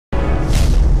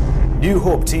New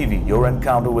Hope TV, your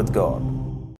encounter with God.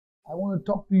 I want to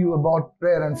talk to you about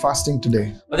prayer and fasting today.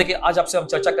 और देखिए आज आपसे हम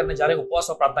चर्चा करने जा रहे हैं उपवास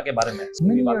और प्रार्थना के बारे में।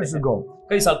 Many years ago,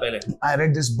 कई साल पहले I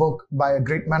read this book by a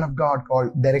great man of God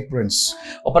called Derek Prince.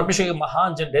 और परमेश्वर के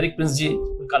महान जन डेरिक प्रिंस जी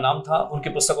उनका नाम था, उनकी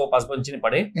पुस्तक को पासवान जी ने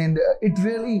पढ़े And it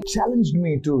really challenged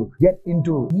me to get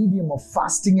into medium of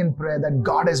fasting and prayer that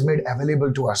God has made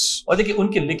available to us. और देखिए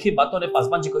उनकी लिखी बातों ने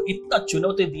पासवान जी को इतना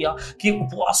चुनौती दिया कि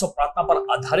उपवास और प्रार्थना पर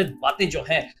आधारित बातें जो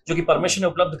हैं, जो कि परमेश्वर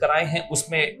ने उपलब्ध कराए हैं,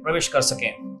 उसमें प्रवेश कर सकें।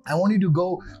 I want you to go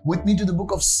with me to the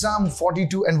book of Psalm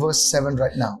 42 and verse 7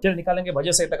 right now. चलिए निकालेंगे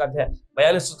भजन संहिता का अध्याय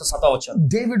 42 से 7वां वचन।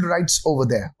 David writes over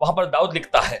there, वहां पर दाऊद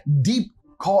लिखता है, deep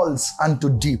calls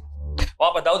unto deep.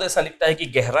 वहां पर दाऊद ऐसा लिखता है कि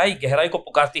गहराई गहराई को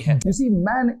पुकारती है। You see,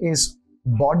 man is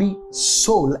body,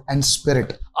 soul and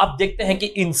spirit. आप देखते हैं कि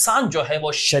इंसान जो है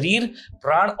वो शरीर,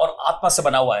 प्राण और आत्मा से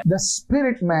बना हुआ है। The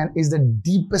spirit man is the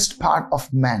deepest part of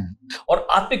man. और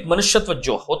आत्मिक मनुष्यत्व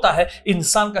जो होता है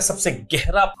इंसान का सबसे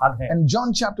गहरा भाग है। And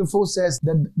John chapter 4 says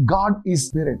that God is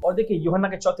spirit. और देखिए यूहन्ना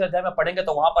के 4थे अध्याय में पढ़ेंगे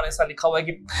तो वहां पर ऐसा लिखा हुआ है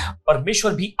कि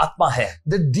परमेश्वर भी आत्मा है।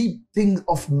 The deep things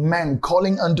of man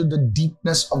calling unto the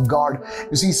deepness of God.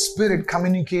 You see, spirit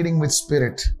communicating with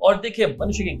spirit. और देखिए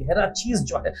मनुष्य की गहरा चीज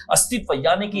जो है अस्तित्व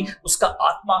यानी कि उसका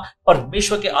आत्मा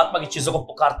परमेश्वर के आत्मा की चीजों को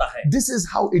पुकारता है। This is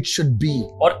how it should be.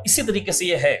 और इसी तरीके से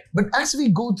ये है। But as we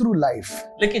go through life,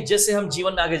 लेकिन जैसे हम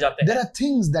जीवन में आगे जाते हैं, there are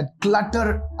things that clutter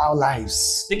our lives.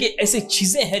 देखिए ऐसी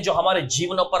चीजें हैं जो हमारे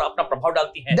जीवनों पर अपना प्रभाव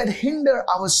डालती हैं, That hinder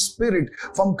our spirit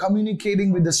from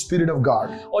communicating with the Spirit of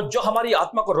God. और जो हमारी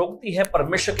आत्मा को रोकती है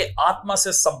परमेश्वर के आत्मा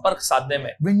से संपर्क साधने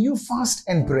में। When you fast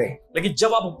and pray, लेकिन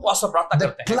जब आप उपवास और प्रार्थना the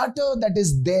करते हैं, clutter that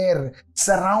is there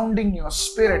surrounding your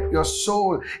spirit, your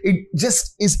soul, it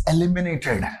just is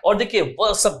eliminated. और देखिए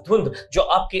वह सब धुंध जो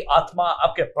आपकी आत्मा,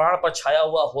 आपके प्राण पर छाया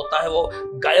हुआ होता है वो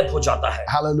गायब हो जाता है।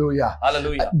 Hallelujah.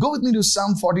 Hallelujah. Go with me to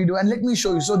Psalm 42 and let me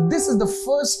show you. So this is the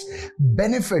first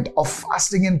benefit of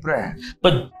fasting and prayer. तो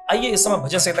आइए इस समय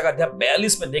भजन संहिता का अध्याय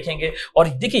 42 में देखेंगे और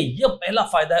देखिए यह पहला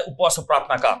फायदा है उपवास और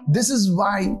प्रार्थना का। This is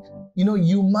why,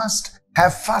 you must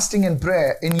have fasting and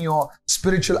prayer in your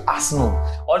spiritual arsenal.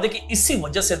 और देखिए इसी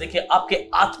वजह से देखिए आपके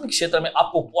आत्मिक क्षेत्र में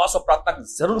आपको उपवास और प्रार्थना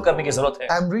जरूर करने की जरूरत है।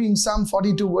 I'm reading Psalm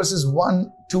 42 verses 1,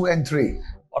 2 and 3.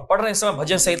 और पढ़ रहे हैं इस समय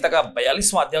भजन संहिता का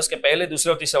 42वां अध्याय उसके पहले,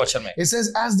 दूसरे और तीसरे वचन में। It says,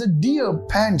 as the deer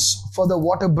pants for the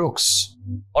water brooks,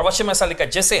 और वचन में ऐसा लिखा है,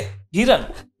 जैसे हिरन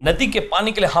नदी के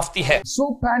पानी के लिए हाँफती है, so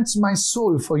pants my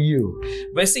soul for you.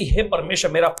 वैसे ही हे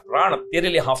परमेश्वर मेरा प्राण तेरे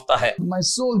लिए हाँफता है। My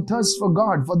soul thirsts for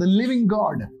God, for the living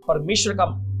God. परमेश्वर का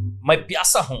मैं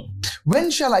प्यासा हूं।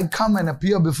 When shall I come and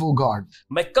appear before God?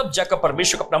 मैं कब जाकर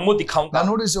परमेश्वर को अपना मुंह दिखाऊंगा। Now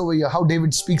notice over here how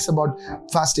David speaks about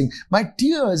fasting. My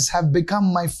tears have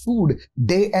become my food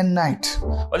day and night.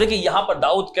 और देखिए यहाँ पर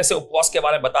दाऊद कैसे उपवास के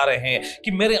बारे में बता रहे हैं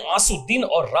कि मेरे आंसू दिन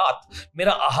और रात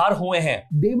मेरा आहार हुए हैं।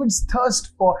 David's thirst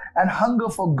for and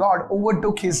hunger for God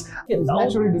overtook his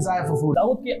natural desire for food.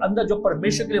 Dawood के अंदर जो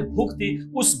परमेश्वर के लिए भूख थी,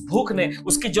 उस भूख ने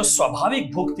उसकी जो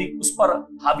स्वाभाविक भूख थी उस पर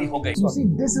हावी हो गई। You see,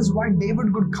 this is why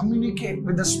David could communicate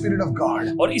with the Spirit of God.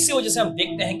 और इसी वजह से हम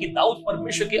देखते हैं कि दाऊद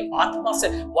परमेश्वर की आत्मा से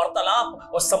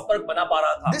वार्तालाप और संपर्क बना पा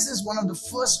रहा था। This is one of the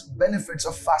first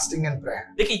benefits of fasting and prayer.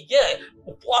 देखिए ये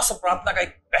उपवास और प्रार्थना का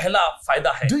एक पहला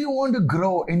फायदा है। Do you want to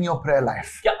grow in your prayer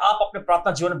life? क्या आप अपने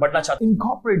प्रार्थना जीवन में बढ़ना चाहते हैं?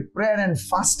 Incorporate prayer and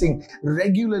fasting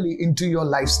regularly into your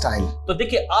lifestyle. तो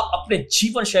देखिए आप अपने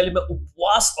जीवन शैली में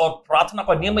उपवास और प्रार्थना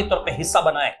को नियमित तौर पे हिस्सा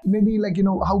बनाएं। Maybe like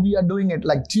how we are doing it,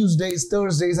 like Tuesdays,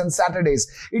 Thursdays and Saturdays.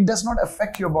 It does not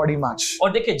affect your body much.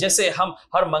 और देखिए जैसे हम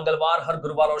हर मंगलवार, हर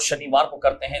गुरुवार और शनिवार को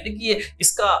करते हैं, देखिए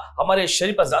इसका हमारे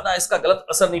शरीर पर ज्यादा इसका गलत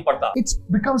असर नहीं पड़ता। It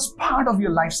becomes part of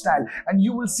your lifestyle and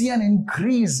you will see an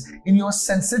increase in your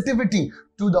sensitivity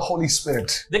to the Holy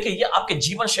Spirit. देखिए ये आपके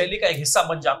जीवन शैली का एक हिस्सा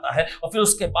बन जाता है और फिर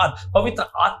उसके बाद पवित्र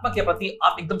आत्मा के प्रति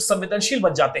आप एकदम संवेदनशील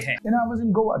बन जाते हैं। I was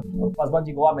in Goa. Paswan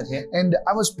ji Goa में थे And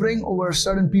I was praying over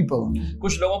certain people.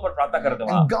 कुछ लोगों पर प्रार्थना करते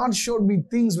हुए And God showed me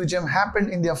things which have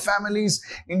happened in their families,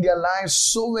 in their lives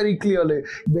so very clearly.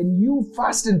 When you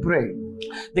fast and pray,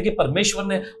 देखिए परमेश्वर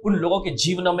ने उन लोगों के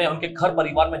जीवनों में, उनके घर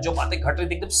परिवार में जो बातें घट रही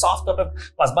थी एकदम साफ तौर पर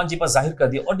पासवान जी पर जाहिर कर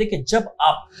दिया। और देखिए जब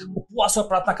आप उपवास और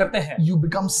प्रार्थना करते हैं, you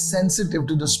become sensitive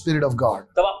to the Spirit of God.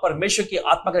 तब आप परमेश्वर की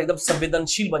आत्मा का एकदम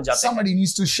संवेदनशील बन जाते हैं। Somebody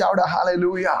needs to shout a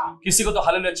hallelujah. किसी को तो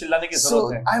हालेलुया चिल्लाने की So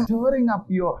जरूरत है। I'm stirring up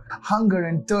your hunger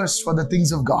and thirst for the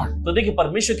things of God. तो देखिए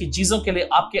परमेश्वर की चीजों के लिए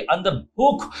आपके अंदर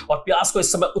भूख और प्यास को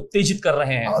इस समय उत्तेजित कर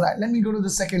रहे हैं। All right, let me go to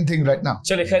the second thing right now.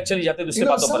 चलिए खैर चलिए जाते हैं दूसरी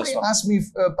बातों पर। Somebody asked me,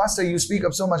 Pastor, you speak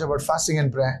up so much about fasting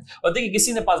and prayer. और देखिए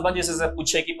किसी ने पासवान जी से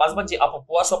पूछे कि पासवान जी आप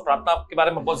उपवास और प्रार्थना के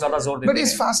बारे में बहुत ज्यादा जोर But देते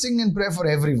is हैं, fasting and prayer for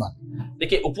everyone?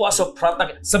 देखिए उपवास और प्रार्थना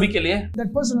सभी के लिए।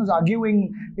 That person was arguing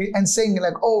and saying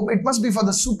like, oh, it must be for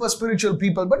the super spiritual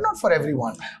people, but not for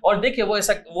everyone. और देखिए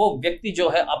वो व्यक्ति जो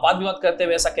है वाद विवाद करते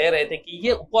हुए ऐसा कह रहे थे कि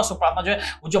ये उपवास और प्रार्थना जो है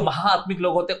वो जो महाआत्मिक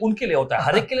लोग होते हैं उनके लिए होता है,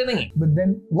 हर एक के लिए नहीं। But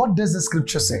then what does the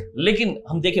scripture say? लेकिन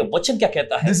हम देखें वचन क्या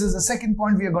कहता है। This is the second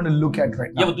point we are going to look at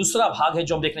right ये now. वो दूसरा भाग है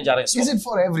जो हम देखने जा रहे हैं। Is it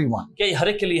for everyone? क्या ये हर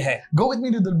एक के लिए है? Go with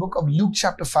me to the book of Luke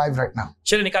chapter 5 right now.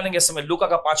 चलिए निकालेंगे इस समय लूका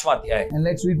का 5वां अध्याय And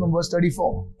let's read from verse 34.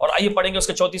 और आइए पढ़ेंगे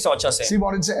उसके 34वां वचन से। See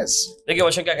what it says. देखिए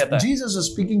वचन क्या कहता है। Jesus was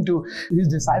speaking to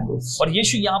his disciples. और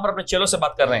यीशु यहाँ पर अपने चेलों से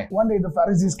बात कर रहे हैं। One day the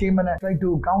Pharisees came and tried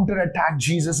to counterattack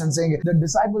Jesus and saying, the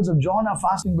disciples of John are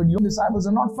fasting, but your disciples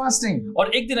are not fasting.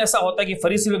 और एक दिन ऐसा होता है कि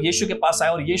फरीसी लोग यीशु के पास आए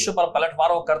और यीशु पर पलटवार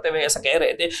करते हुए ऐसा कह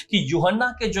रहे थे कि यूहन्ना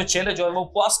के जो चेले जो है वो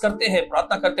उपवास करते हैं,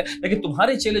 प्रार्थना करते हैं, लेकिन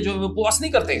तुम्हारे चेले जो है वो उपवास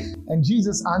नहीं करते। And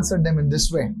Jesus answered them in this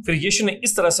way. फिर यीशु ने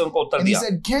इस तरह से उनको उत्तर And he दिया।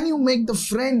 said, can you make the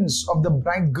friends of the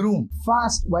bridegroom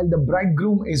fast while the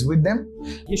bridegroom is with them?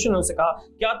 यीशु ने उनसे कहा,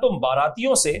 क्या तुम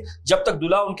बारातियों से जब तक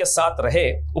दूल्हा उनके साथ रहे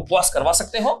उपवास करवा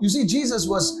सकते हो? You see, Jesus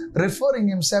was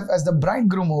referring himself as the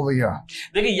bridegroom over here.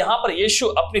 देखिए यहाँ पर यीशु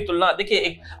अपनी तुलना देखिए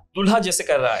एक दूल्हा जैसे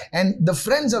कर रहा है। And the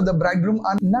friends of the bridegroom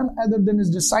are none other than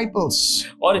his disciples.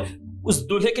 और उस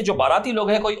दूल्हे के जो बाराती लोग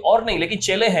हैं कोई और नहीं लेकिन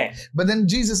चेले हैं। But then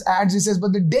Jesus adds, he says,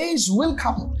 but the days will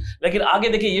come लेकिन आगे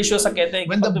देखिए यीशु ऐसा कहते हैं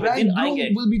कि when the दिन आएंगे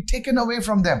bridegroom will be taken away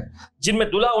from them. जिनमें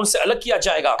दूल्हा उनसे अलग किया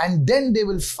जाएगा And then they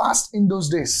will fast in those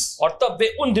days. और तब वे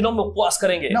उन दिनों में उपवास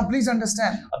करेंगे। Now please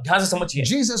understand, अब ध्यान से समझिए।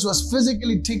 Jesus was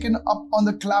physically taken up on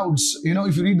the clouds. You know,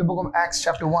 if you read the book of Acts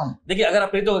chapter 1. देखिए अगर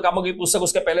आप प्रेरितों के कामों की पुस्तक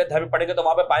उसके पहले अध्याय में पढ़ेंगे तो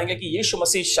वहां पे पाएंगे कि यीशु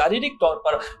मसीह शारीरिक तौर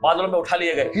पर बादलों में उठा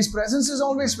लिए गए। His presence is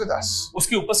always with us.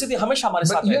 उसकी उपस्थिति हमेशा हमारे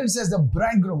But साथ here है। it says the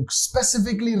bridegroom,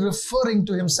 specifically referring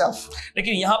to himself.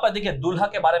 लेकिन यहाँ पर देखिए दूल्हा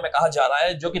के बारे में कहा जा रहा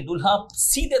है जो कि दूल्हा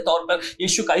सीधे तौर पर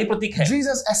यीशु का ही प्रतीक है।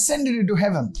 Jesus ascended into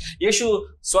heaven. यीशु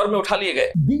स्वर्ग में उठा लिए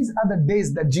गए। These are the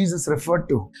days that Jesus referred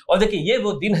to. और देखिए ये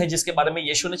वो दिन है जिसके बारे में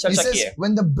यीशु ने He चर्चा की says, है।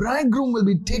 when the bridegroom will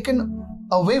be taken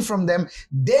away from them,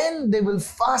 then they will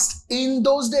fast in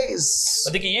those days.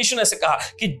 और देखिए यीशु ने ऐसे कहा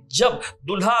कि जब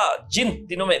दूल्हा जिन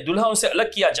दिनों में दूल्हा उनसे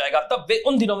अलग किया जाएगा तब वे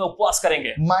उन दिनों में उपवास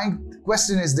करेंगे। My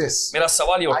question is this. मेरा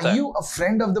सवाल ये उठता Are है, you a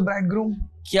friend of the bridegroom?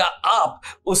 क्या आप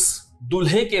उस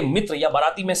दूल्हे के मित्र या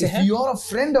बाराती में से If हैं? you are a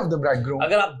friend of the bridegroom,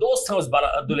 अगर आप दोस्त हैं उस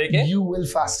दूल्हे के you will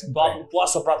fast and तो आप pray.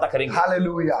 उपवास और प्रार्थना करेंगे।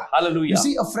 Hallelujah. You hallelujah.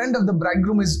 see, a friend of the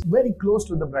bridegroom is very close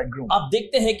to the bridegroom. आप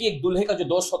देखते हैं कि एक दूल्हे का जो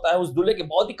दोस्त होता है उस दूल्हे के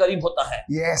बहुत ही करीब होता है।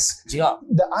 Yes. जी हाँ।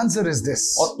 The answer is this.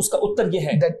 और उसका उत्तर ये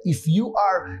है That if you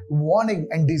are wanting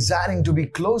and desiring to be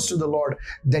close to the Lord,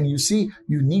 then you see,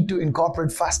 you need to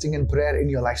incorporate fasting and prayer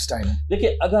in your lifestyle.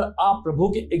 देखिए अगर आप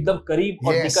प्रभु के एकदम करीब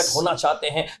और Yes. निकट होना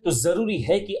चाहते हैं तो जरूरी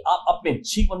है कि आप अपने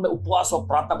जीवन में उपवास और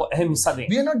प्रार्थना को अहम हिस्सा दें।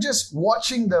 We are not just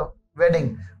watching the wedding,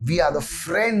 we are the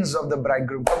friends of the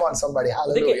bridegroom. Come on, somebody.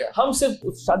 देखिए Hallelujah. हम सिर्फ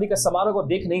उस शादी का समारोह को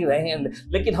देख नहीं रहे हैं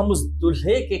लेकिन हम उस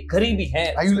दूल्हे के करीबी हैं।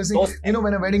 Are you listening? दोस्त हैं। You know,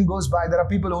 when a wedding goes by, there are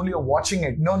people only are watching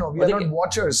it. No, we are not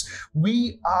watchers. We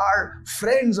are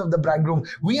friends of the bridegroom.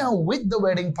 We are with the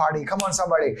wedding party. Come on,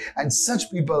 somebody. And such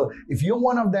people, if you're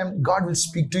one of them, God will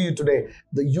speak to you today.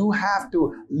 That you have to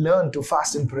learn to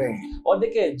fast and pray. और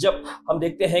देखिए जब हम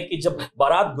देखते हैं कि जब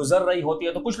बारात गुजर रही होती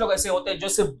है तो कुछ लोग ऐसे होते हैं जो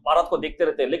सिर्फ बारात को देखते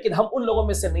रहते हैं लेकिन हम उन लोगों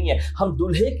में से नहीं है। हम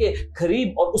दूल्हे के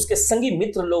करीब और उसके संगी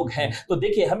मित्र लोग हैं। तो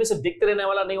देखिए हमें सिर्फ देखते रहने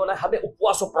वाला नहीं होना है, हमें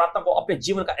उपवास और प्रार्थना को अपने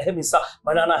जीवन का अहम हिस्सा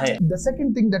बनाना है। The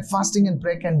second thing that fasting and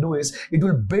prayer can do is it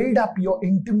will build up your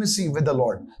intimacy with the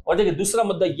Lord. और देखिए दूसरा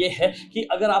मुद्दा ये है कि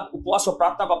अगर आप उपवास और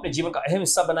प्रार्थना को अपने जीवन का अहम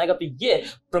हिस्सा बनाएगा तो ये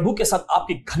प्रभु के साथ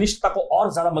आपकी घनिष्ठता को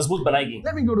और ज्यादा मजबूत बनाएगी।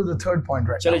 Let me go to the third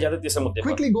point right चले now. जाते तीसरे मुद्दे पर।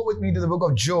 Quickly go with me to the book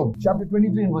of Job, chapter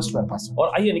 23 and verse 12, Pastor.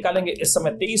 और आइए निकालेंगे इस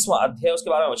समय 23वां अध्याय उसके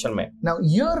 12वें वचन में। Now,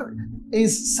 here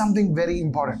is something very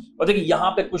important. और देखिए यहाँ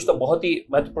पे कुछ तो बहुत ही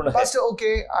महत्वपूर्ण है। Pastor,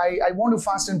 okay, I want to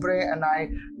fast and pray and I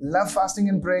love fasting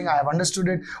and praying. I have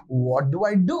understood it. What do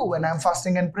I do when I'm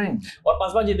fasting and praying? और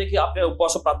पासवान जी देखिए आपने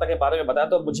उपवास और प्रार्थना के बारे में बताया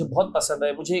तो मुझे बहुत पसंद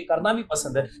है, मुझे करना भी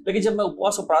पसंद है। लेकिन जब मैं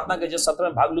उपवास और प्रार्थना के जिस सत्र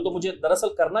में भाग लूं तो मुझे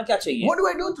दरअसल करना क्या चाहिए What do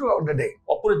I do throughout the day?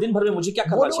 और पूरे दिन भर में मुझे क्या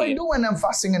करना What do I चाहिए do when I'm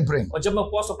fasting and praying? और जब मैं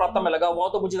उपवास और प्रार्थना में लगा हुआ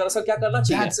हूं तो मुझे दरअसल क्या करना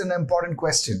चाहिए। That's an important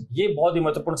question. ये बहुत ही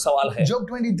महत्वपूर्ण सवाल है। Job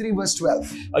 23 verse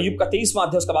 12. अय्यूब का 23वां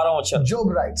अध्याय उसका 12वां वचन Job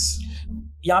writes,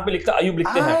 यहाँ पे लिखता अय्यूब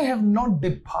लिखते I हैं have not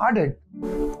departed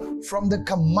from the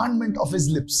commandment of his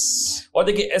lips. और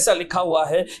देखिए ऐसा लिखा हुआ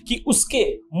है कि उसके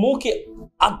मुंह के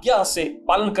आज्ञा से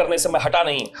पालन करने से मैं हटा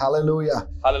नहीं। Hallelujah.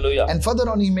 Hallelujah. And further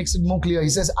on, he makes it more clear.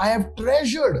 He says, I have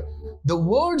treasured the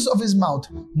words of his mouth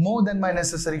more than my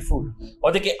necessary food.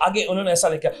 और देखिए आगे उन्होंने ऐसा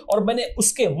लिखा और मैंने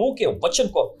उसके मुंह के वचन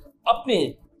को अपनी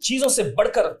चीजों से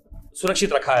बढ़कर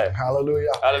सुरक्षित रखा है।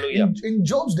 Hallelujah. Hallelujah. In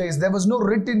Job's days, there was no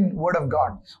written word of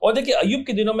God. और देखिए अय्यूब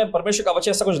के दिनों में परमेश्वर का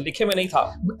वचन ऐसा कुछ लिखे में नहीं था।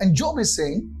 And Job is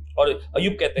saying, और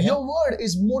अय्यूब कहते हैं, your word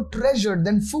is more treasured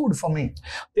than food for me.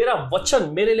 तेरा वचन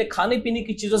मेरे लिए खाने पीने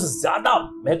की चीजों से ज्यादा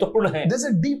महत्वपूर्ण है। There's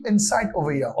a deep insight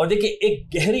over here. और देखिए एक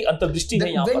गहरी अंतर्दृष्टि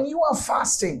है यहाँ When पर you are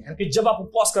fasting, कि जब आप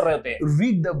उपवास कर रहे होते हैं,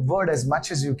 read the word as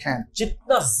much as you can.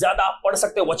 जितना ज्यादा आप पढ़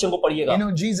सकते हो वचन को पढ़िएगा। You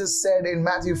know, Jesus said in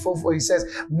Matthew 4:4, he says,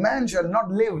 man shall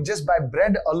not live just by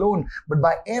bread alone, but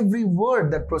by every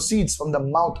word that proceeds from the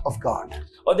mouth of God.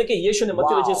 और देखिए यीशु ने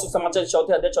मत्ती रचित सुसमाचार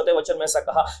 4 अध्याय 4 वचन में ऐसा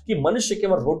कहा कि मनुष्य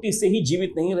केवल रोटी से ही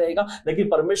जीवित नहीं रहेगा, लेकिन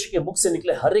परमेश्वर के मुख से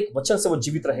निकले हर एक वचन से वो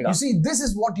जीवित रहेगा। You see, this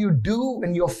is what you do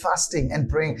when you're fasting and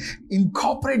praying.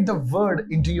 Incorporate the word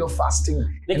into your fasting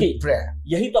and prayer.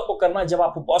 यही तो आपको करना है जब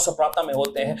आप उपवास और प्रार्थना में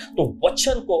होते हैं, तो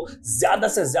वचन को ज्यादा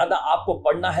से ज्यादा आपको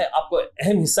पढ़ना है, आपको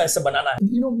अहम हिस्सा इसे बनाना है।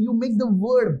 You know, you make the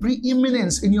word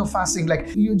preeminence in your fasting, like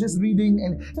you're just reading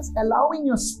and just allowing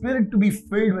your spirit to be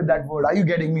filled with that word. Are you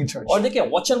getting me, church? और देखिए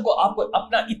वचन को आपको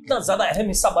अपना इतना ज्यादा अहम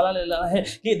हिस्सा बना लेना है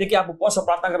कि देखिए आप उपवास और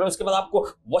प्रार्थना कर रहे हो, उसके बाद आपको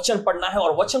वचन पढ़ना है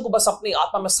और वचन को बस अपनी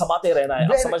आत्मा में समाते रहना है।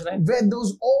 आप समझ रहे हैं? Where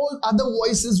those all other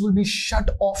voices will be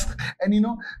shut off, and you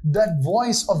know that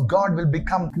voice of God will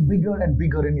become bigger and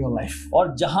bigger in your life.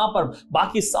 और जहां पर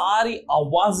बाकी सारी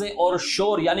आवाजें और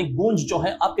शोर यानी गूंज जो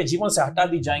है आपके जीवन से हटा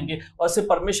दी जाएंगे और सिर्फ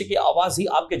परमेश्वर की आवाज ही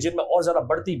आपके जीवन में और ज्यादा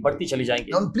बढ़ती चली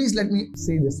जाएंगी। Now please let me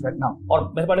say this right now.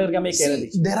 और मेहरबानी करके हमें कहने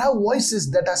दीजिए, there are voices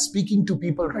that are speaking to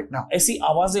people right now. ऐसी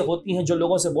आवाजें होती हैं जो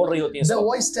लोगों से बोल रही होती हैं। The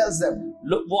voice tells them,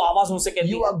 वो आवाज उनसे कहती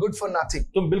है, you are good for nothing.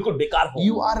 तुम बिल्कुल बेकार हो।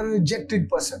 You are a rejected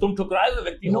person. तुम ठुकराए हुए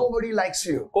व्यक्ति हो। Nobody likes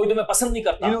you. कोई तुम्हें पसंद नहीं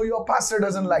करता। You know, your pastor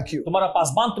doesn't like you. तुम्हारा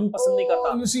पासवान तुम्हें पसंद नहीं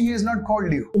करता। You see, he has not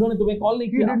called you. उन्होंने तुम्हें कॉल नहीं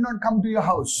He किया। did not come to your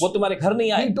house. वो तुम्हारे घर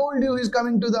नहीं आए। He told you he's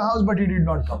coming to the house, but he did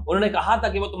not come. उन्होंने कहा था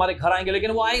कि वो तुम्हारे घर आएंगे,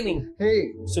 लेकिन वो आए नहीं। Hey,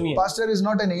 सुनिए, pastor is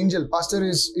not an angel. Pastor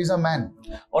is a man.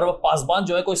 और वो पासवान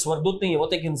जो है कोई स्वर्गदूत नहीं है, वो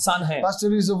तो एक इंसान है।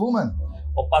 Pastor is a woman.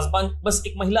 और पासवान बस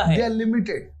एक महिला है। They are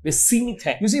limited. वे सीमित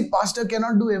हैं। You see, pastor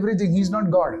cannot do everything. He's not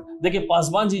God. देखिए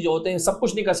पासवान जी जो होते हैं सब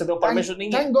कुछ नहीं कर सकते, परमेश्वर नहीं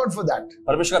है। Thank God for that.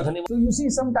 परमेश्वर का धन्यवाद। So you see,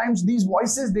 sometimes these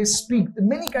voices they speak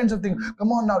many kinds of things.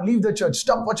 Come on now, leave the church.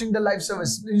 Stop watching the live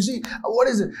service. You see, what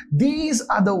is it? These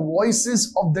are the voices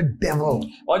of the devil.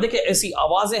 और देखिए ऐसी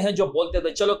आवाजें हैं जो बोलते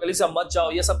थे चलो कलीसिया मत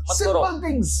जाओ, ये सब मत करो। Simple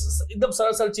things. एकदम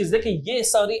सरल चीज। देखिए ये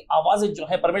सारी आवाजें जो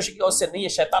है परमेश्वर की ओर से नहीं है,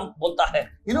 शैतान बोलता है।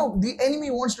 You know, the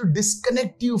enemy wants to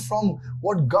disconnect you from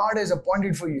what God has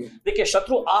appointed for you. देखिए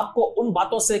शत्रु आपको उन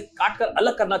बातों से काटकर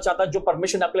अलग करना चाहता है जो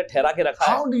परमेश्वर ने आपके लिए ठहरा के रखा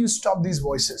है। How do you stop these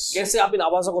voices? कैसे आप इन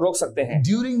आवाजों को रोक सकते हैं?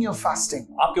 During your fasting,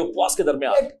 आपके उपवास के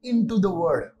दरमियान get into the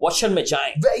word. वचन में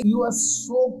जाएं, Where you are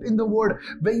soaked in the word,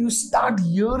 where you start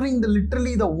hearing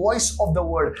literally the voice of the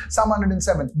word. Psalm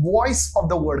 107, voice of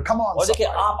the word. Come on. और देखिए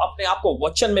आप अपने आप को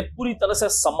वचन में पूरी तरह से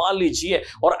संभाल लीजिए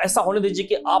और ऐसा होने दीजिए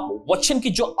कि आप वचन की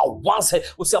जो आवाज है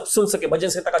उसे आप सुन सके। भजन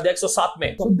संहिता का अध्याय 107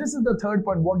 में। So this is the third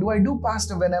point. What do I do,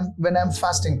 pastor, when I'm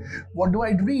fasting? What do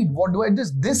I read? What do I do?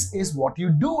 This is what you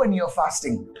do when you're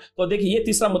fasting. तो देखिए ये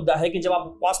तीसरा मुद्दा है कि जब आप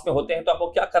उपवास में होते हैं तो आपको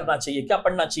क्या करना चाहिए, क्या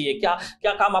पढ़ना चाहिए,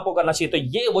 क्या काम आपको करना चाहिए। तो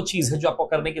ये वो चीज है जो आपको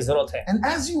करने की जरूरत है। And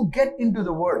as you get into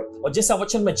the word, और जैसा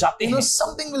वचन में जाते हैं,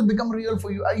 something will become real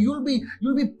for you.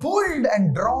 You'll be pulled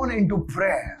and drawn into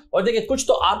prayer. और देखिए कुछ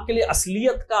तो आपके लिए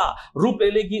असलियत का रूप ले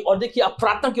लेगी और देखिए आप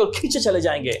प्रार्थना की ओर खींचे चले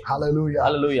जाएंगे। Hallelujah.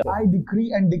 Hallelujah. I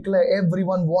decree and declare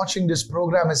everyone watching this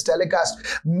program is telecast.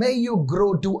 May you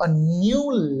grow to a new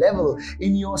level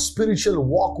in your spiritual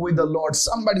walk with the Lord.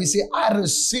 Somebody say, I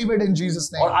receive it in Jesus'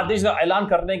 name. और आदेश का ऐलान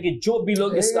कर रहे हैं कि जो भी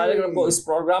लोग इस कार्यक्रम को, इस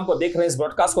प्रोग्राम को देख रहे हैं, इस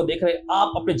ब्रॉडकास्ट को देख रहे हैं,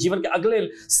 आप अपने जीवन के अगले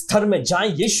स्तर में जाएं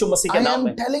यीशु मसीह के नाम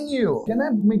में। I am telling you. Can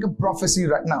I make a prophecy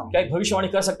right now? क्या एक भविष्यवाणी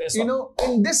कर सकते हैं? You know,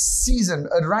 in this season,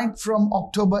 right from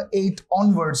October 8th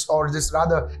onwards, or just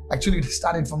rather, actually it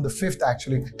started from the 5th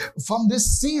actually. From this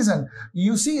season,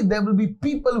 you see, there will be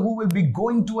people who will be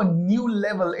going to a new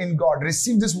level in God.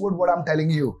 Receive this word, what I'm telling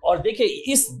you. और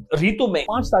देखिए इस ऋतु में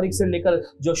 5 तारीख से लेकर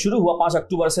जो शुरू हुआ 5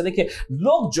 अक्टूबर से, देखिए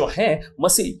लोग जो हैं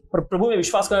मसीह प्रभु में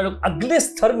विश्वास करने लोग अगले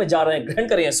स्तर में जा रहे हैं। ग्रहण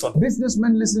करें इस वक्त।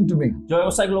 Businessmen, listen to me. जो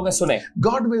व्यवसायिक लोग हैं सुने।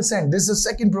 God will send. This is the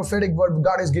second prophetic word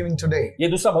God is giving today. ये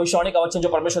दूसरा भविष्यवाणी का वचन जो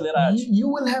परमेश्वर दे रहा है।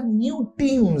 You will have new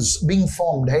teams being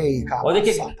formed. Hey, और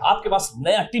देखिए आपके पास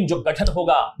नया टीम जो गठन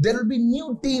होगा। There will be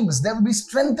new teams. There will be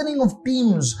strengthening of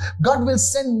teams. God will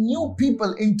send new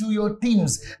people into your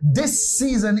teams this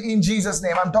season in Jesus'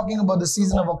 name. I'm talking about the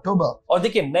season of October. और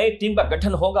देखिए नए team का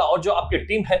गठन होगा और जो आपकी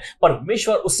team है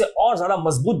परमेश्वर उससे और ज्यादा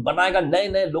मजबूत बनाएगा।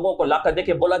 नए लोगों को लाकर,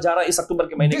 देखिए बोला जा रहा है इस अक्टूबर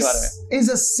के महीने के बारे में। This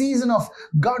is a season of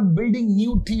God building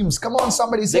new teams. Come on,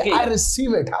 somebody say, I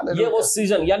receive it. Hallelujah. ये वो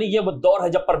सीजन यानी ये वो दौर है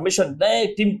जब परमेश्वर नए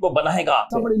टीम को बनाएगा।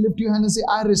 Somebody lift your hand and say,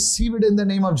 I receive it in the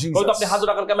name of Jesus. कोई तो अपने हाथ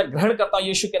उठाकर मैं ग्रहण करता हूँ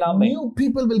यीशु के नाम में। New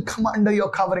people will come under your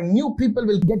covering. New people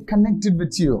will get connected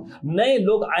with you. नए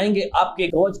लोग आएंगे आपके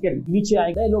कवच के नीचे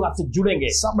आएंगे, नए लोग आपसे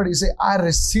जुड़ेंगे। Somebody say, I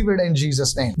receive it in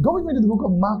Jesus' name. Go with me to the book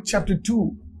of Mark chapter 2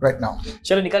 right now.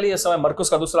 चलिए निकालिए इस समय मरकुस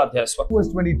का दूसरा अध्याय इस वक्त।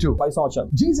 Verse 22. 22वां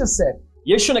वचन। Jesus said,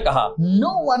 यीशु ने कहा, no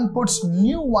one puts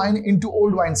new wine into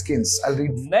old wineskins. I'll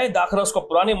read. नए दाखरस को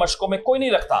पुरानी मशकों में कोई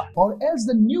नहीं रखता, Or else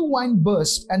the new wine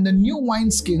bursts and the new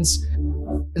wineskins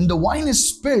and the wine is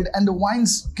spilled and the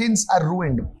wineskins are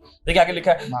ruined. देखिए आगे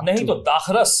लिखा है, नहीं तो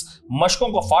दाखरस मशकों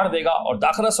को फाड़ देगा और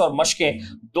दाखरस और मशकें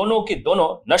दोनों की दोनों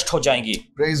नष्ट हो जाएंगी।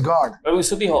 Praise God. प्रभु की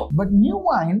स्तुति हो। But new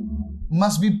wine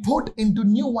must be put into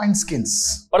new wineskins.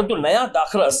 परंतु नया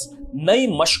दाखरस नई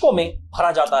मशकों में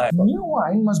भरा जाता है। New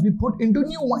wine must be put into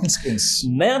new wineskins.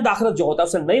 नया दाखरस जो होता है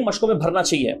उसे नई मशकों में भरना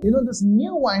चाहिए। You know, this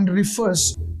new wine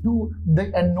refers to the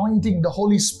anointing, the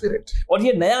Holy Spirit. और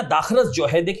ये नया दाखरस जो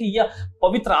है, देखिए यह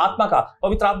पवित्र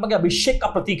आत्मा के अभिषेक का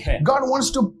प्रतीक है। God wants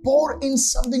to pour in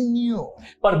something new.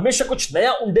 परमेश्वर कुछ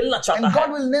नया उंडेलना चाहता And है।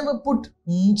 God will never put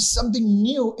something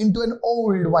new into an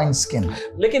old wineskin.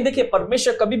 लेकिन देखिए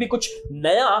परमेश्वर कभी भी कुछ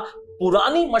नया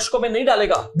पुरानी मशकों में नहीं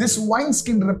डालेगा। This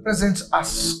wineskin represents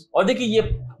us. और देखिए ये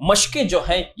मशकें जो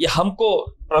हैं ये हमको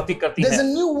प्रतीक करती There's हैं।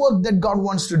 a new work that God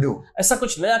wants to do. ऐसा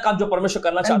कुछ नया काम जो परमेश्वर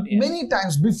करना And चाहती है। many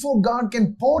times before God can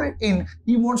pour it in,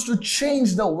 He wants to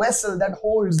change the vessel that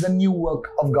holds the new work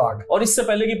of God. और इससे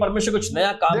पहले कि परमेश्वर कुछ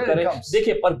नया काम There it करे, comes.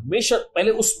 देखिए परमेश्वर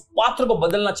पहले उस पात्र को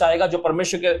बदलना चाहेगा जो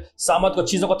परमेश्वर के सामर्थ को,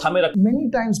 चीजों को थामे रखे। Many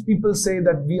times people say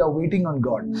that we are waiting on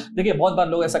God, देखिए बहुत बार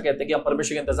लोग ऐसा कहते हैं कि हम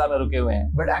परमेश्वर के इंतजार में रुके हुए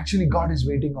हैं, but actually God is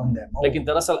waiting on them. Oh, लेकिन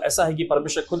दरअसल ऐसा है कि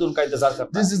परमेश्वर खुद उनका इंतजार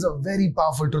करता है। this is a very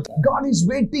powerful truth. God is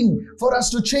waiting for us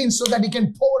to change so that He can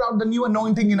pour out the new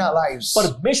anointing in our lives.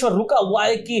 परमेश्वर रुका हुआ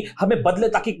है कि हमें बदले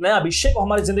ताकि एक नया अभिषेक को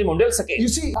हमारी जिंदगी में उंडेल सके।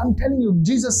 You see, I'm telling you,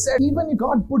 Jesus said, even if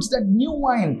God puts that new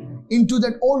wine into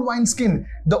that old wineskin,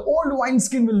 the old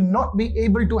wineskin will not be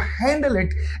able to handle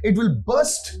it. It will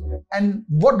burst, and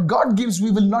what God gives,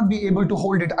 we will not be able to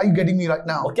hold it. Are you getting me right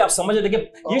now? और क्या आप समझ रहे?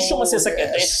 देखिए यीशु मसीह से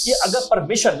कहते हैं कि अगर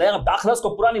परमेश्वर नया दाखरस को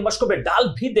पुरानी मशकों में डाल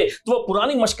भी दे तो वो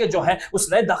पुरानी मशकें जो हैं उस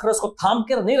नए दाखरस को थाम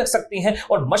कर नहीं रख सकती हैं,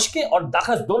 और मशकें और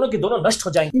दाखरस दोनों की दोनों नष्ट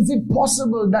हो जाएंगी। Is it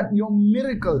possible that your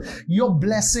miracle, your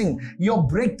blessing, your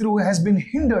breakthrough has been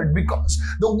hindered because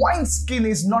the wineskin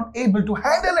is not able to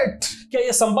handle it? क्या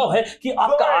यह संभव है कि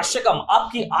आपका आशीषम,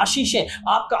 आपकी आशीषें,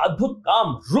 आपका अद्भुत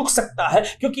काम रुक सकता है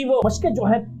क्योंकि वो मशकें जो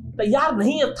हैं तैयार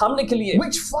नहीं है थामने के लिए?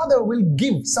 Which father will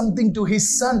give something to his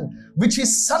son which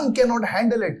his son cannot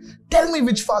handle it? Tell me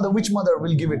which father, which mother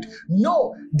will give it?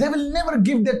 No, they will never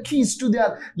give their keys to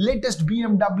their latest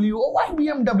BMW. Oh, why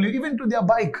BMW? Even to their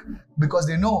bike. Because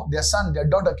they know their son, their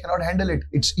daughter cannot handle it.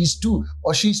 He's too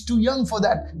or she's too young for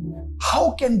that.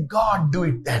 How can God do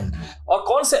it then? और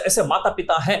कौन से ऐसे माता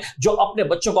पिता हैं जो अपने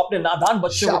बच्चों को, अपने नादान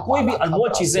बच्चों को कोई भी अनमोल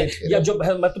चीजें या जो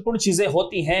महत्वपूर्ण चीजें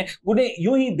होती हैं उन्हें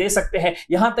यूं ही दे सकते हैं?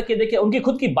 यहां तक कि देखिए उनकी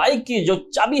खुद की बाइक की जो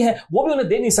चाबी है वो भी उन्हें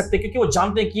दे नहीं सकते क्योंकि वो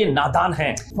जानते हैं कि ये नादान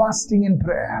है। Fasting and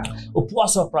prayer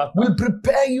उपवास और प्रार्थना will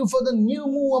prepare you for the new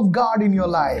move of God in your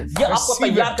life. ये आपको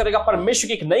Receive तैयार it. करेगा परमेश्वर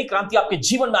की एक नई क्रांति आपके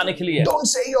जीवन में आने के लिए।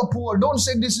 Don't say you're poor. Don't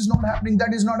say this is not happening,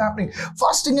 that is not happening.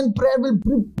 Fasting and prayer will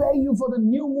prepare you for the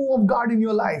new move of God in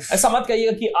your life. ऐसा मत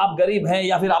कहिएगा कि आप गरीब हैं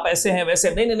या फिर आप ऐसे हैं वैसे।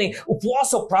 नहीं नहीं नहीं,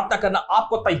 उपवास और प्रार्थना करना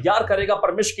आपको तैयार करेगा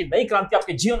परमेश्वर की नई क्रांति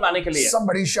आपके जीवन में आने के लिए।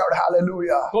 Somebody shout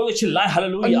hallelujah. कोई चिल्लाए A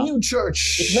हालेलुया। new church.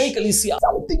 एक नई कलीसिया,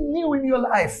 Something new in your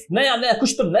life. नया नया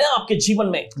कुछ तो नया आपके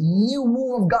जीवन में, New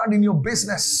move of God in your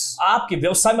business. आपके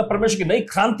व्यवसाय में परमेश्वर की नई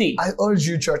क्रांति। I urge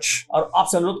you, church. और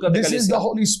आपसे अनुरोध करते This is the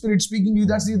Holy Spirit speaking to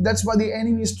you. That's why the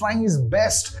enemy is trying his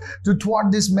best to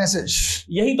thwart this message.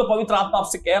 यही तो पवित्र आत्मा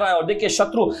आपसे कह रहा है। और देखिए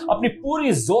शत्रु अपनी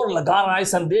पूरी जोर लगा रहा है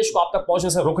संदेश को आप तक पहुंचने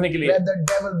से रोकने के लिए। Let the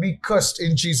devil be cursed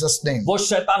in Jesus' name. वो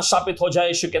शैतान शापित हो जाए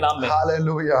यीशु के नाम में।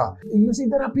 Hallelujah. You see,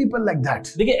 there are people like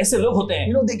that. देखिए ऐसे लोग होते हैं,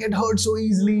 You know, they get hurt so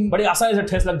easily. बड़ी आसानी से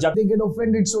ठेस लग जाते They get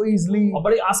offended so easily. हैं और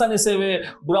बड़ी आसानी से वे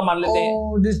बुरा मान लेते हैं।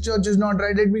 Oh, this church is not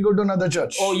right. Let me go to another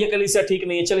church. ओ ये कलीसिया ठीक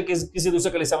नहीं है, चलिए किसी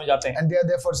दूसरे कलीसिया में जाते हैं And they are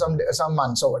there for some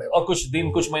months or whatever. और कुछ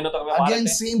दिन कुछ महीनों तक वे वहां Again, रहते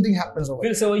हैं। same thing happens over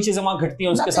फिर there. से वही चीजें वहां घटती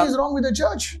हैं उसके Nothing is साथ। wrong with the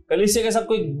church. कलीसिया के साथ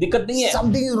कोई दिक्कत नहीं है,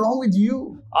 Something is wrong with you.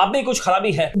 आप में कुछ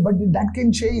खराबी है, But that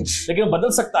can change लेकिन वो बदल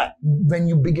सकता है। when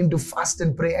you begin to fast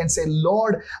and pray and say,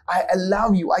 Lord, I allow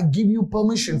you, I give you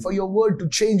permission for your word to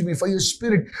change me, for your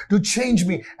spirit to change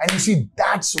me. And you see,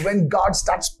 that's when God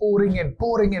starts pouring in.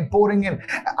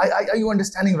 Are you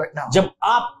understanding right now? जब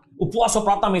आप उपवास और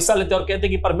प्रार्थना में हिस्सा लेते हैं और कहते हैं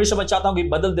कि परमेश्वर मैं चाहता हूं कि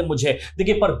बदल दे मुझे।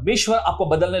 देखिए परमेश्वर आपको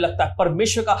बदलने लगता है,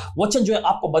 परमेश्वर का वचन जो है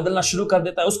आपको बदलना शुरू कर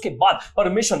देता है। उसके बाद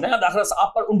परमेश्वर नया दाखरस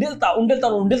आप पर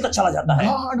उंडेलता चला जाता है।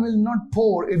 God will not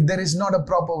pour if there is not a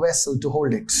proper vessel to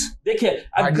hold it. देखिए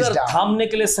अगर थामने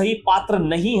के लिए सही पात्र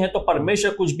नहीं है तो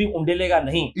परमेश्वर कुछ भी उंडेलेगा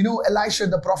नहीं। You know, Elisha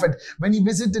the prophet, when he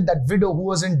visited that widow who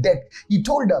was in debt, he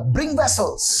told her, bring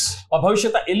vessels. और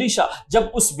भविष्यता एलीशा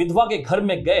जब उस विधवा के घर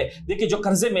में गए, देखिए जो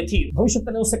कर्जे में थी,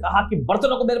 भविष्यता ने उससे कहा कि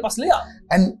बर्तनों को मेरे पास ले आ।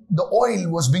 And the oil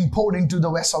was being poured into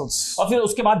the vessels. और फिर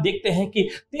उसके बाद देखते हैं कि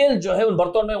तेल जो है उन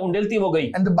बर्तनों में उंडेलती हो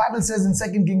गई। And the Bible says in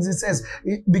 2 Kings, it says,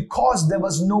 because there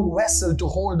was no vessel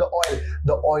to hold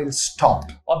the oil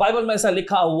stopped. और बाइबल में ऐसा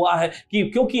लिखा हुआ है कि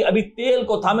क्योंकि अभी तेल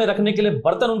को थामे रखने के लिए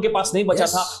बर्तन उनके पास नहीं बचा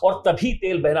था और तभी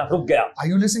तेल बहना रुक गया। Are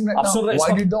you listening right now?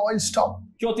 Why did the oil stop?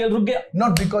 क्यों तेल रुक गया?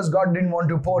 Not because God didn't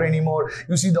want to pour anymore.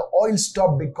 You see, the oil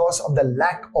stopped because of the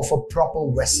lack of a proper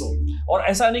vessel. और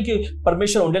ऐसा नहीं कि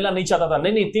परमेश्वर उंडेलना नहीं चाहता था,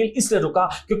 नहीं तेल इसलिए रुका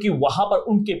क्योंकि वहां पर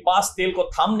उनके पास तेल को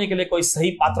थामने के लिए कोई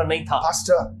सही पात्र नहीं था।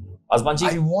 Pastor, आसमान जी,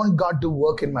 I want God to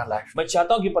work in my life. मैं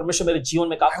चाहता हूं कि परमेश्वर मेरे जीवन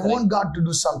में काम करे। I want God to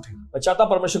do something. मैं चाहता हूं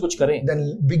परमेश्वर कुछ करे। Then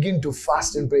begin to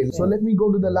fast and pray. So let me go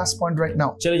to the last point right now.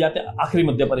 चले जाते हैं आखिरी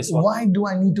मुद्दे पर इस वक्त। Why do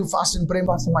I need to fast and pray,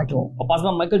 Pastor Michael? और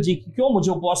पास्टर माइकल जी, क्यों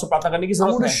मुझे उपवास और प्रार्थना करने की I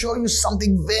want जरूरत to है? show you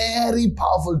something very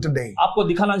powerful today. आपको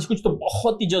दिखाना कुछ तो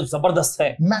बहुत ही जो जबरदस्त है।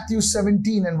 Matthew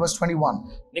 17 and verse 21.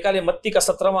 निकालिए मत्ती का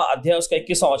 17वां अध्याय उसका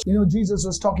 21वां वचन। You know, Jesus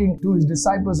was talking to his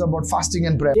disciples about fasting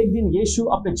and prayer. एक दिन यीशु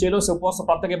अपने चेलों से उपवास और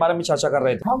प्रार्थना के बारे में चर्चा कर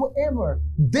रहे थे। However,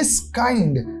 this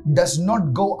kind does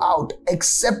not go out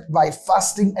except by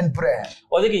fasting and prayer.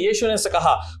 और देखिए यीशु ने ऐसे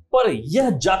कहा, पर यह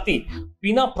जाति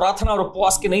बिना प्रार्थना और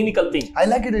उपवास के नहीं निकलती। I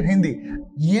like it in Hindi.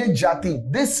 ये जाति,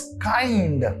 this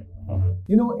kind.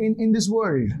 You know, in this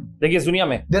world, देखिए इस दुनिया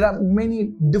में there are many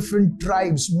different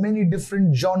tribes, many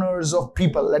different genres of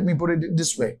people. Let me put it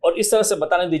this way. और इस तरह से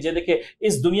बताने दीजिए, देखिए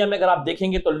इस दुनिया में अगर आप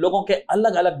देखेंगे तो लोगों के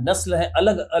अलग अलग नस्ल हैं,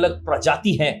 अलग अलग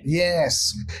प्रजाति हैं। Yes.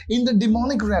 In the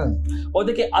demonic realm, और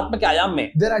देखिए आत्मा के आयाम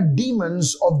में there are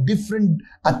demons of different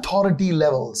authority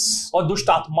levels. और दुष्ट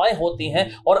आत्माएं होती हैं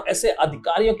और ऐसे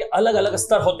अधिकारियों के अलग अलग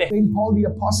स्तर होते हैं। Saint Paul the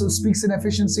apostle speaks in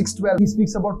Ephesians 6:12. He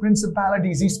speaks about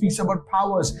principalities, he speaks about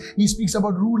powers, he speaks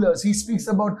about rulers, he speaks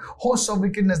about hosts of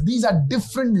wickedness. These are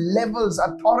different levels,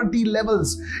 authority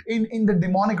levels in the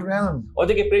demonic realm. और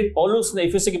देखिए प्रेरित पौलुस ने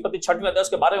इफिसी की पत्री 6वें अध्याय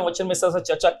के 12वें वचन में इस तरह से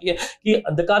चर्चा की है कि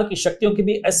अंधकार की शक्तियों के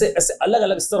भी ऐसे ऐसे अलग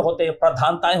अलग स्तर होते हैं,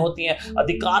 प्रधानताएं होती हैं,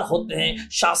 अधिकार होते हैं,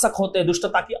 शासक होते हैं,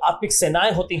 दुष्टता की आत्मिक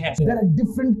सेनाएं होती हैं। There are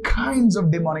different kinds of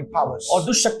demonic powers. और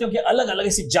दुष्ट शक्तियों की अलग अलग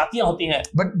ऐसी जातियां होती हैं।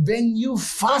 But when you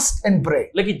fast and pray,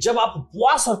 लेकिन जब आप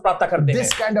उपवास और प्रार्थना करते हैं,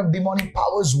 this kind of demonic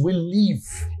powers will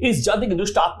leave. इस जाति की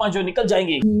दुष्ट आत्मा जो निकल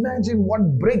जाएंगी। Imagine what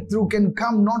breakthrough can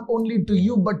come not only to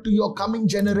you but to your coming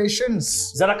generations.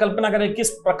 जरा कल्पना करें किस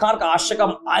प्रकार का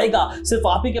आशीर्वाद आएगा, सिर्फ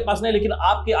आप ही के पास नहीं लेकिन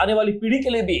आपकी आने वाली पीढ़ी के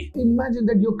लिए भी। Imagine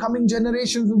that your coming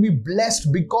generations will be blessed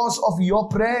because of your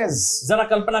prayers. जरा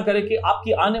कल्पना करें कि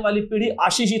आपकी आने वाली पीढ़ी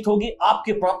आशीषित होगी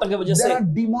आपकी प्रार्थना की वजह से। There are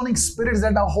demonic spirits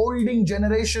that are holding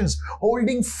generations,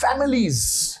 holding families.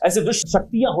 ऐसे दुष्ट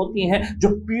शक्तियां होती हैं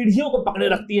जो पीढ़ियों को पकड़े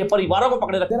रखती है, परिवारों को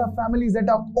पकड़े रखती है। There are families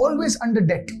that are always under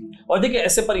debt. और देखिए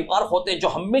ऐसे परिवार होते हैं जो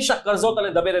हमेशा कर्जों तले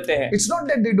दबे रहते हैं। It's not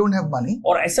that they don't have money,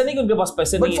 और ऐसा नहीं कि उनके पास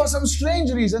पैसे but नहीं for है, some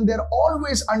strange reason they're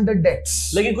always under debts.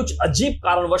 लेकिन कुछ अजीब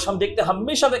कारणवश हम देखते हैं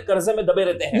हमेशा वे कर्जे में दबे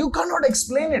रहते हैं। You cannot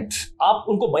explain it. आप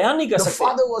उनको बयान नहीं कर The सकते।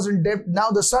 father was in debt, now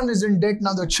the son is in debt,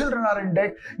 now the children are in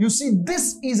debt. You see,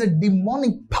 this is a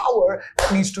demonic power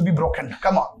that needs to be broken.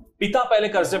 Come on. पिता पहले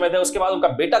कर्जे में थे, उसके बाद उनका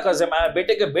बेटा कर्जे में आया,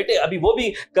 बेटे के बेटे अभी वो भी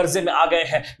कर्जे में आ गए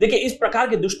हैं। देखिए इस प्रकार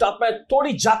की दुष्ट आत्माएं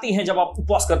थोड़ी जाती हैं जब आप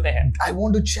उपवास करते हैं। I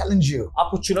want to challenge you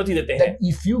आपको चुनौती देते हैं that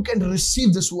if you can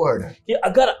receive this word, कि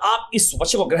अगर आप इस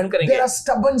वचन को ग्रहण करेंगे, there are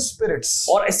stubborn spirits.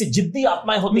 और ऐसी जिद्दी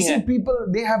आत्माएं You होती see, हैं। people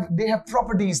they have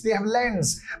properties, they have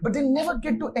lands, but they never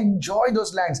get to enjoy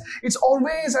those lands. It's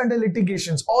always under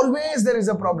litigations. Always there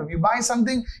is a problem. You buy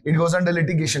something, it goes under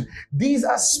litigation. These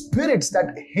are spirits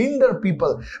that hinder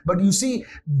people. But you see,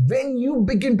 when you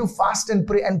begin to fast and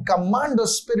pray and command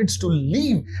those spirits to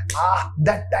leave,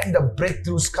 that time the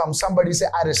breakthroughs come. Somebody say,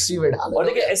 I receive it. और Hallelujah.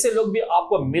 देखिए ऐसे लोग भी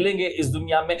आपको मिलेंगे इस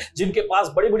दुनिया में जिनके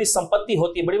पास बड़ी बड़ी संपत्ति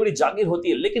होती है, बड़ी बड़ी जागीर होती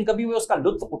है, लेकिन कभी वे उसका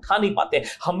लुत्फ उठा नहीं पाते।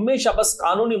 हमेशा बस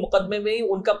कानूनी मुकदमे में ही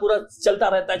उनका पूरा चलता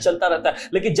रहता है।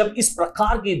 लेकिन जब इस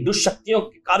प्रकार की दुष्शक्तियों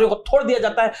के कार्यों को छोड़ दिया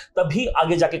जाता है, तभी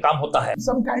आगे जाके काम होता है।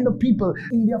 Some kind of people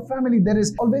in their family, there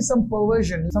is always some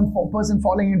perversion, some person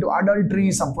falling into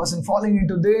adultery, some person falling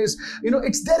into this.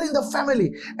 It's there in the family.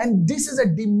 And this is a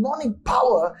demonic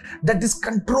power that is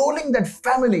controlling that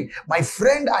family. My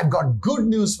friend, I've got good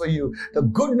news for you. The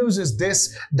good news is this,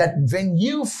 that when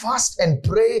you fast and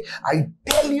pray, I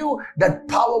tell you that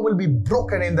power will be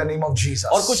broken in the name of Jesus.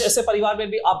 और कुछ ऐसे परिवार में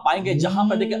भी आप पाएंगे जहां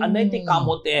पर देखिए अनैतिक काम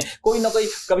होते हैं, कोई ना कोई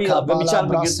कभी विचार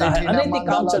में गिरता है, अनैतिक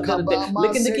काम चलते रहते हैं,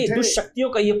 लेकिन देखिए दुष्ट शक्तियों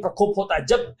का ये प्रकोप होता है।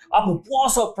 जब आप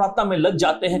उपवास और प्रार्थना में लग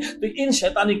जाते हैं तो इन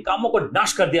शैतानी कामों को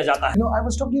नाश कर दिया जाता है। I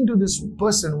was talking to this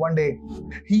person one day.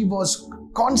 He was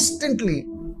constantly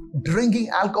drinking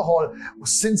alcohol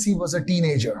since he was a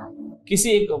teenager. किसी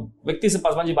एक व्यक्ति से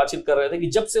पासवान जी बातचीत कर रहे थे कि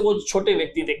जब से वो छोटे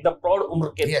व्यक्ति थे, एकदम प्रौढ़ उम्र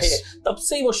के थे, तब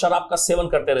से ही वो शराब का सेवन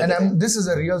करते रहते थे। This is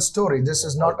a real story. This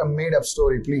is not a made up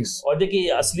story, please. और देखिए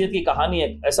असलियत की कहानी है,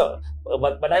 ऐसा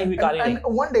बनाई हुई कहानी नहीं।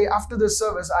 And one day after the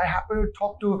service, I happened to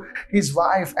talk to his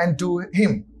wife and to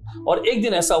him. और एक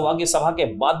दिन ऐसा हुआ कि सभा के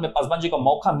बाद में पासवान जी को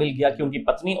मौका मिल गया कि उनकी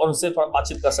पत्नी और उनसे थोड़ा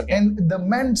बातचीत कर सके। And the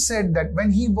man said that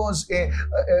when he was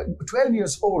 12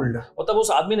 years old, और तब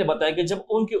उस आदमी ने बताया कि जब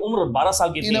उनकी उम्र 12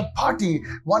 साल की थी, in a party,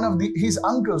 one of his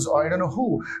uncles, or I don't know who,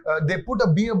 they put a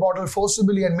beer bottle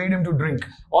forcibly and made him to drink.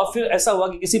 और फिर ऐसा हुआ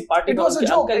कि किसी पार्टी में उनके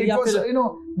अंकल या फिर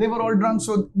they were all drunk,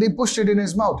 so they pushed it in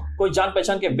his mouth. कोई जान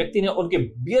पहचान के व्यक्ति ने उनके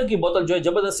बियर की बोतल जो है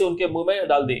जबरदस्ती उनके मुंह में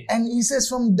डाल दी। And he says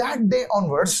from that day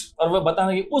onwards, और वह बता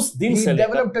रहे हैं कि उस दिन he से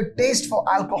developed a taste for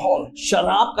alcohol.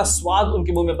 शराब का स्वाद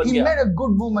उनके मुंह में बन गया। He met a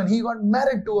good woman. He got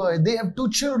married to her. They have 2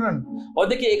 children. और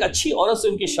देखिए एक अच्छी औरत से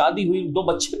उनकी शादी हुई, 2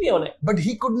 बच्चे भी हैं उन्हें। But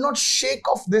he could not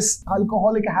shake off this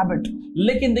alcoholic habit.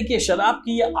 लेकिन देखिए शराब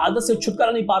की ये आदत से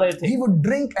छुटकारा नहीं पा रहे थे। He would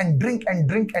drink and drink and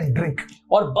drink and drink.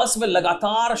 और बस वे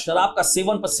लगातार शराब का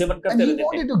सेवन पर सेवन करते रहते थे। And he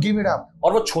wanted to give it up.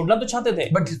 और वो छोड़ना तो चाहते थे।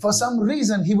 But for some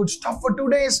reason he would stop for 2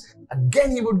 days.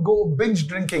 Again he would go binge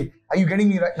drinking. Are you getting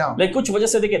me right now? लेकिन कुछ वजह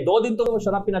से देखिए 2 दिन तो वो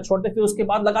शराब पीना छोड़ते, फिर उसके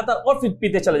बाद लगातार और फिर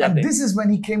पीते चले जाते। And this is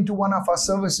when he came to one of our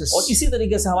services. और इसी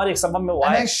तरीके से हमारे एक सभा में वो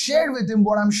आए। And I shared with him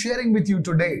what I'm sharing with you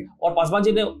today. और पासवान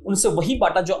जी ने उनसे वही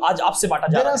बांटा जो आज आपसे बांटा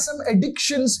जा रहा है। There are some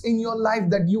addictions in your life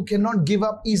that you cannot give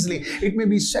up easily. It may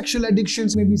be sexual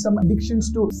addictions, maybe some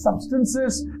addictions to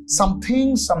substances, some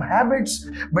things, some habits.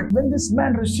 But when this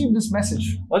man received this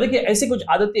message, और देखिए ऐसी कुछ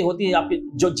आदतें होती है आपके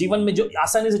जो जीवन में जो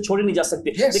आसानी से छोड़ी नहीं जा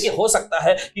सकती। Yes. देखिए हो सकता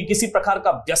है कि किसी प्रकार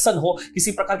का व्यसन हो,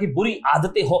 किसी प्रकार की बुरी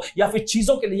आदतें हो, या फिर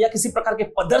चीजों के लिए या किसी प्रकार के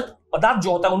पदार्थ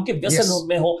जो होता है उनके व्यसन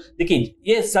में हो। देखिए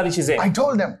ये सारी चीजें I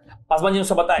told them, Paswan ji ने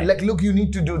उसे बताया, like, look, you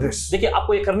need to do this. देखिए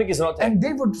आपको ये करने की जरूरत है। And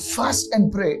they would fast and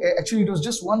pray. Actually, it was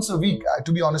just once a week,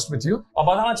 to be honest with you. और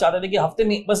बताना चाहते थे कि हफ्ते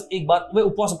में बस एक बार वे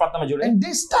उपवास और प्रार्थना में जुड़े। And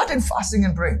they started fasting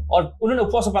and praying. और उन्होंने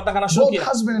उपवास और प्रार्थना करना शुरू Both किया।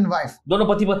 husband and wife. दोनों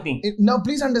पति पत्नी। Now,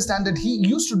 please understand that he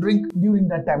used to drink during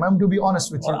that time. I'm to be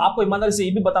honest with you. और आपको ईमानदारी से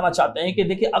ये भी बताना चाहते हैं कि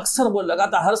देखिए अक्सर वो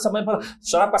लगातार हर समय पर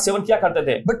शराब का सेवन किया करते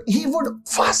थे। But he would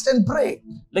fast and pray.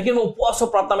 लेकिन वो उपवास और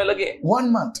प्रार्थना में लगे। 1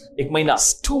 month. 1 महीना,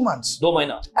 2 months. 2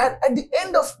 महीना। And at the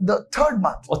end of the 3rd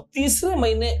month, और तीसरे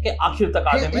महीने के आखिर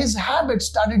तक आने में his habit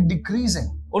started decreasing.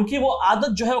 उनकी वो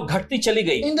आदत जो है वो घटती चली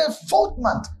गई। In the 4th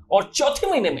month, और चौथे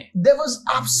महीने में there was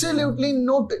absolutely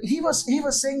no, he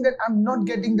was saying that I'm not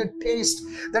getting the taste,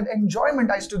 that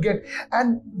enjoyment I used to get.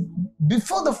 And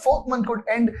before the 4th month could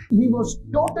end, he was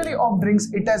totally off drinks.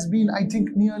 It has been, I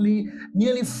think,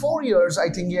 nearly 4 years, I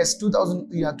think, yes,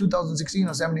 2016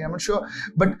 or 17, I'm not sure.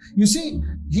 But you see,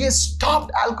 he has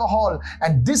stopped alcohol,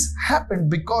 and this happened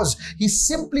because he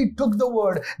simply took the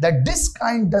word that this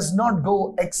kind does not go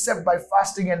except by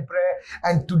fasting and prayer.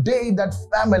 And today that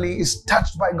family is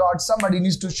touched by God. Somebody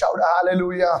needs to shout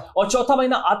hallelujah. और चौथा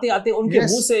महीना आते आते उनके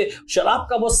मुंह से शराब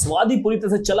का वो स्वाद ही पूरी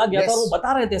तरह से चला गया था। और वो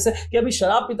बता रहे थे ऐसे कि अभी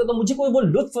शराब पीते तो मुझे कोई वो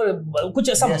लुत्फ, कुछ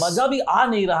ऐसा मजा भी आ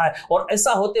नहीं रहा है। और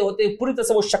ऐसा होते होते पूरी तरह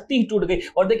से वो शक्ति ही टूट गई।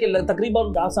 और देखिए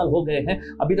तकरीबन 10 साल हो गए हैं,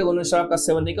 अभी तक उन्होंने शराब का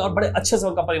सेवन नहीं किया और बड़े अच्छे से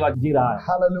उनका परिवार जी रहा है।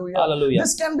 Hallelujah. Hallelujah.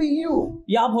 This can be you.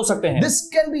 ये आप हो सकते हैं। This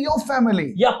can be your family.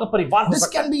 ये आपका परिवार हो This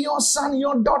सकता है। can be your son,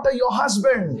 your daughter, your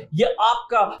husband. ये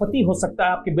आपका पति हो सकता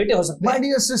है, आपके बेटे हो सकते My हैं।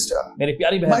 dear sister, मेरी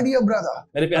प्यारी my बहन, dear brother,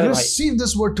 मेरे प्यारे भाई, receive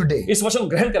this word today. इस वचन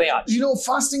ग्रहण करें आज। You know,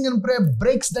 fasting and prayer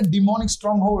breaks the demonic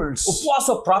strongholds. उपवास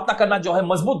और प्रार्थना करना जो है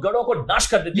मजबूत गढ़ों को नाश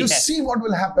कर देती You है। see what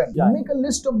will happen. Yeah. Make a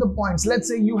list of the points.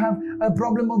 Let's say you have a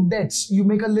problem of debts. You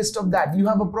make a list of that. You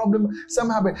have a problem,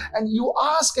 some habit, and you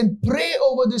ask and pray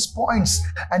over these points,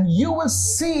 and you will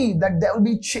see that there will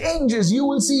be changes. You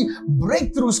will see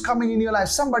breakthroughs coming in your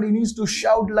life. Somebody needs to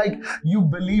shout like you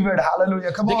believe it.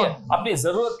 Hallelujah. Come देखिए on. अपनी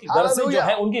जरूरत की दर से जो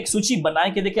है उनकी एक सूची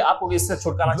बनाएं कि कि देखिए आपको इससे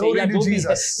छुटकारा चाहिए या Glory to जो भी है,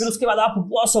 Jesus. फिर उसके बाद आप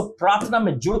उपवास और प्रार्थना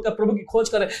में जुड़कर प्रभु की खोज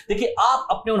करें। देखिए आप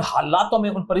अपने उन हालातों में,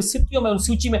 उन परिस्थितियों में, उन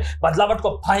सूची में बदलावट को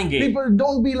पाएंगे। People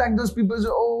don't be like those people.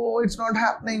 Say, oh, it's not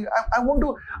happening. I want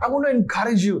to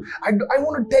encourage you. I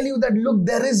want to tell you that look,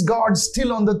 there is God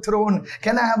still on the throne.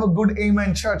 Can I have a good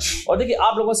amen, church? और देखिए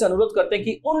आप लोगों से अनुरोध करते हैं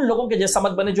कि उन लोगों के जैसा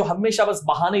मत बने जो हमेशा बस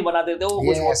बहाने ही बना देते हो,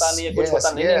 कुछ होता नहीं है, कुछ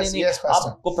होता नहीं। Yes,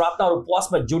 pastor. आपको प्रार्थना और उपवास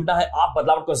में जुड़ना है, आप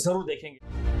बदलाव को जरूर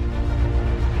देखेंगे।